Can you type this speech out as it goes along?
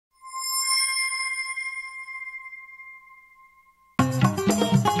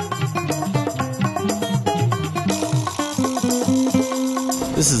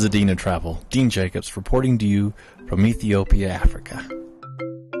is the Dean of Travel, Dean Jacobs, reporting to you from Ethiopia, Africa.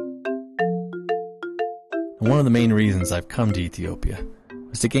 And one of the main reasons I've come to Ethiopia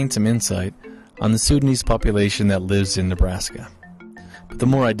was to gain some insight on the Sudanese population that lives in Nebraska. But the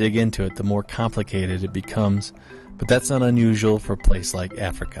more I dig into it, the more complicated it becomes, but that's not unusual for a place like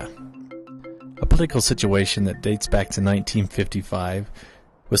Africa. A political situation that dates back to 1955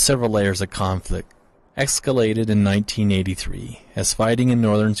 with several layers of conflict escalated in 1983 as fighting in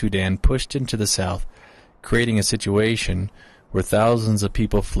northern Sudan pushed into the south, creating a situation where thousands of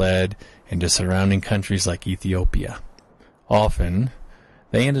people fled into surrounding countries like Ethiopia. Often,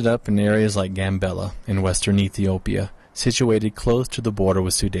 they ended up in areas like Gambella in western Ethiopia, situated close to the border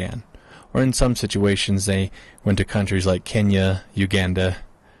with Sudan, or in some situations they went to countries like Kenya, Uganda,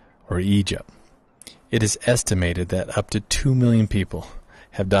 or Egypt. It is estimated that up to 2 million people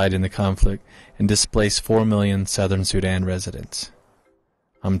have died in the conflict and displaced 4 million southern Sudan residents.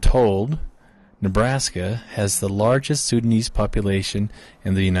 I'm told Nebraska has the largest Sudanese population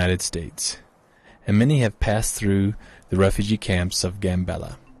in the United States, and many have passed through the refugee camps of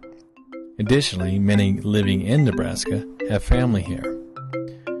Gambella. Additionally, many living in Nebraska have family here.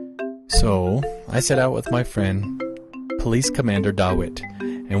 So, I set out with my friend, Police Commander Dawit,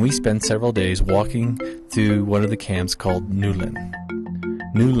 and we spent several days walking through one of the camps called Newland.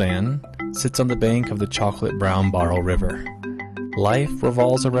 Newland sits on the bank of the chocolate brown Baro River. Life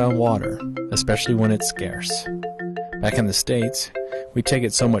revolves around water, especially when it's scarce. Back in the States, we take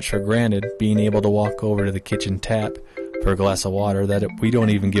it so much for granted being able to walk over to the kitchen tap for a glass of water that we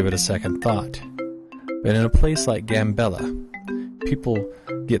don't even give it a second thought. But in a place like Gambella, people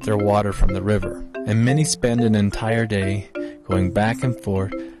get their water from the river, and many spend an entire day going back and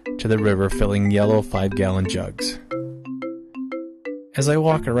forth to the river filling yellow 5-gallon jugs. As I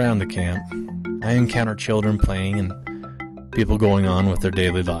walk around the camp, I encounter children playing and people going on with their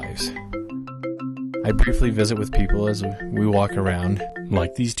daily lives. I briefly visit with people as we walk around,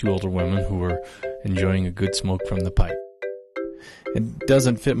 like these two older women who are enjoying a good smoke from the pipe. It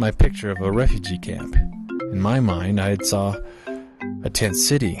doesn't fit my picture of a refugee camp. In my mind, I had saw a tent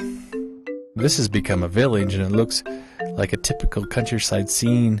city. This has become a village, and it looks like a typical countryside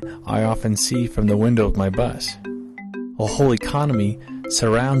scene I often see from the window of my bus. A whole economy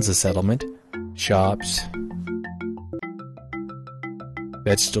surrounds the settlement: shops,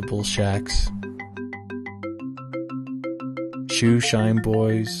 vegetable shacks, shoe shine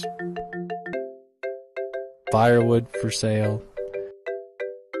boys, firewood for sale.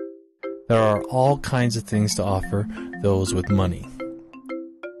 There are all kinds of things to offer those with money,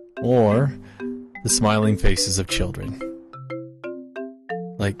 or the smiling faces of children,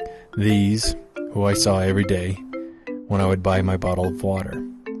 like these who I saw every day when I would buy my bottle of water.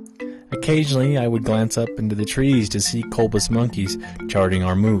 Occasionally, I would glance up into the trees to see colobus monkeys charting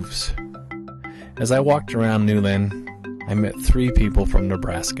our moves. As I walked around Newland, I met 3 people from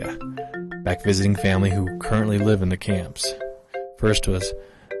Nebraska, back visiting family who currently live in the camps. First was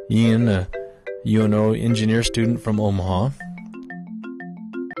Ian, a UNO engineer student from Omaha.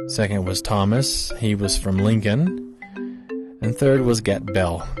 Second was Thomas, he was from Lincoln. And third was Gat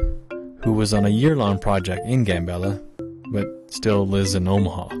Bell, who was on a year-long project in Gambella, but still lives in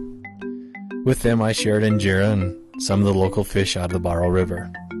Omaha. With them I shared injera and some of the local fish out of the Baro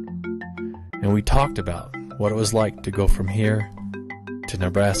River. And we talked about what it was like to go from here to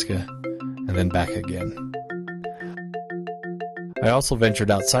Nebraska and then back again. I also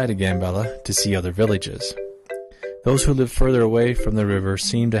ventured outside of Gambella to see other villages. Those who live further away from the river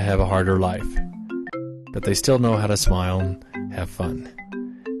seem to have a harder life, but they still know how to smile and have fun.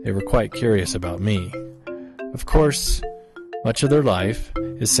 They were quite curious about me. Of course, much of their life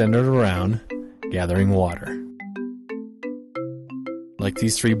is centered around gathering water. Like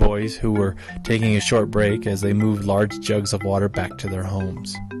these 3 boys who were taking a short break as they moved large jugs of water back to their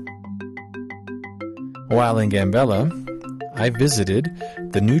homes. While in Gambella, I visited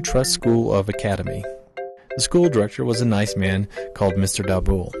the New Trust School of Academy. The school director was a nice man called Mr.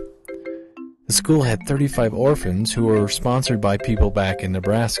 Dabul. The school had 35 orphans who were sponsored by people back in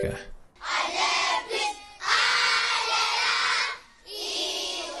Nebraska.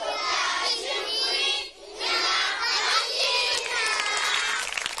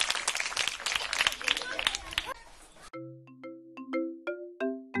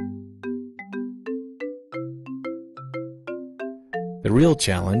 The real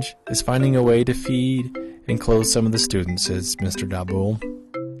challenge is finding a way to feed and clothe some of the students, says Mr. Dabul.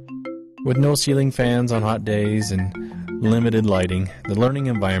 With no ceiling fans on hot days and limited lighting, the learning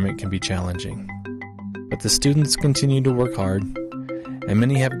environment can be challenging. But the students continue to work hard, and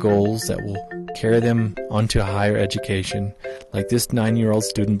many have goals that will carry them onto higher education, like this 9-year-old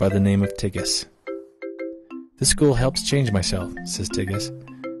student by the name of Tigges. "This school helps change myself," says Tigges,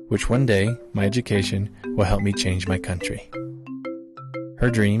 "which one day, my education, will help me change my country." Her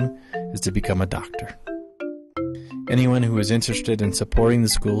dream is to become a doctor. Anyone who is interested in supporting the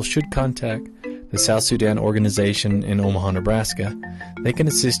school should contact the South Sudan organization in Omaha, Nebraska. They can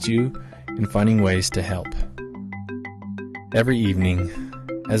assist you in finding ways to help. Every evening,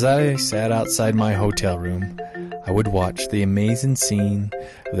 as I sat outside my hotel room, I would watch the amazing scene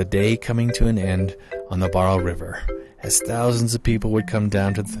of the day coming to an end on the Barrow River, as thousands of people would come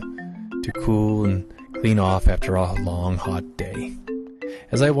down to cool and clean off after a long, hot day.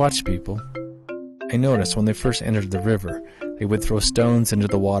 As I watched people, I noticed when they first entered the river, they would throw stones into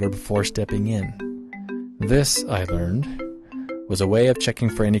the water before stepping in. This, I learned, was a way of checking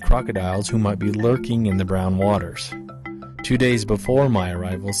for any crocodiles who might be lurking in the brown waters. 2 days before my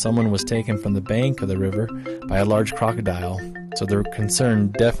arrival, someone was taken from the bank of the river by a large crocodile, so their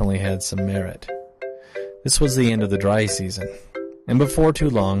concern definitely had some merit. This was the end of the dry season, and before too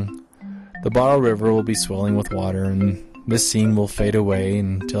long, the Barrow River will be swelling with water, and this scene will fade away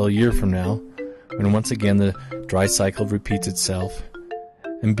until a year from now, when once again the dry cycle repeats itself,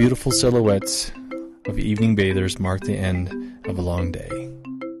 and beautiful silhouettes of evening bathers mark the end of a long day.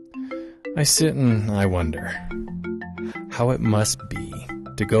 I sit and I wonder how it must be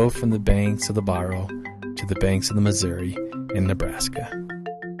to go from the banks of the Barrow to the banks of the Missouri in Nebraska.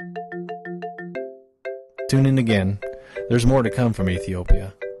 Tune in again. There's more to come from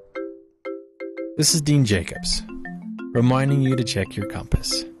Ethiopia. This is Dean Jacobs, reminding you to check your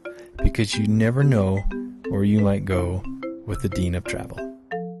compass, because you never know where you might go with the Dean of Travel.